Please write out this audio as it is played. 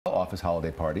office holiday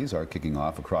parties are kicking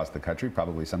off across the country,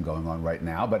 probably some going on right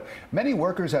now, but many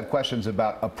workers have questions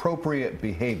about appropriate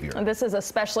behavior. This is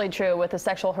especially true with the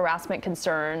sexual harassment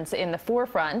concerns in the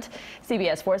forefront.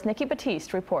 CBS 4's Nikki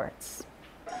Battiste reports.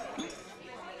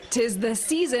 'Tis the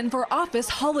season for office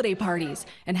holiday parties,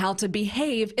 and how to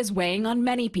behave is weighing on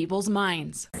many people's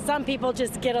minds. Some people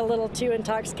just get a little too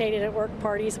intoxicated at work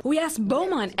parties. We asked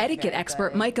Beaumont etiquette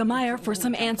expert Micah Meyer for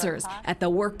some answers at the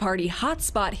work party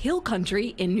hotspot Hill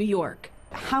Country in New York.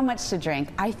 How much to drink?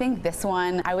 I think this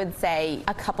one, I would say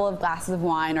a couple of glasses of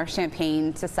wine or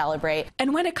champagne to celebrate.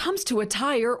 And when it comes to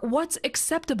attire, what's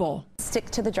acceptable? Stick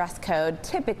to the dress code,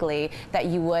 typically, that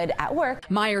you would at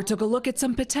work. Meyer took a look at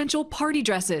some potential party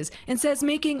dresses and says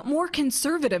making more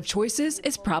conservative choices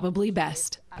is probably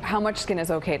best. How much skin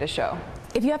is okay to show?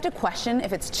 If you have to question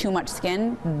if it's too much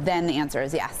skin, then the answer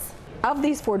is yes. Of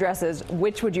these 4 dresses,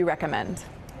 which would you recommend?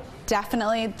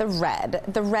 Definitely the red.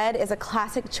 The red is a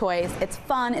classic choice. It's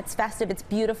fun, it's festive, it's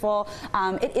beautiful.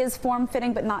 It is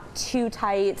form-fitting, but not too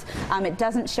tight. It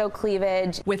doesn't show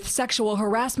cleavage. With sexual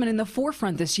harassment in the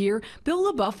forefront this year,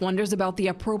 Bill LaBeouf wonders about the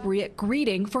appropriate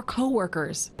greeting for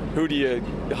coworkers. Who do you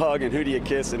hug and who do you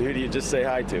kiss and who do you just say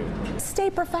hi to? Stay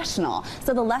professional.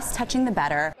 So the less touching, the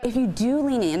better. If you do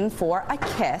lean in for a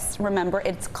kiss, remember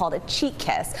it's called a cheek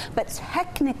kiss, but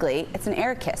technically it's an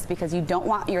air kiss because you don't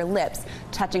want your lips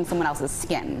touching someone else's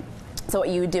skin. So what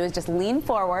you would do is just lean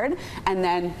forward and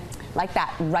then like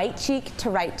that, right cheek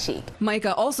to right cheek.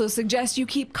 Micah also suggests you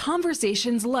keep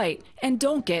conversations light and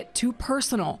don't get too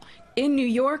personal. In New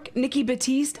York, Nikki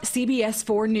Battiste, CBS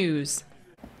 4 News.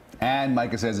 And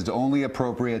Micah says it's only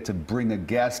appropriate to bring a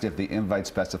guest if the invite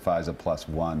specifies a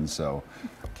 +1, so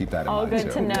keep that in mind. All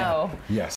good to know. Yes.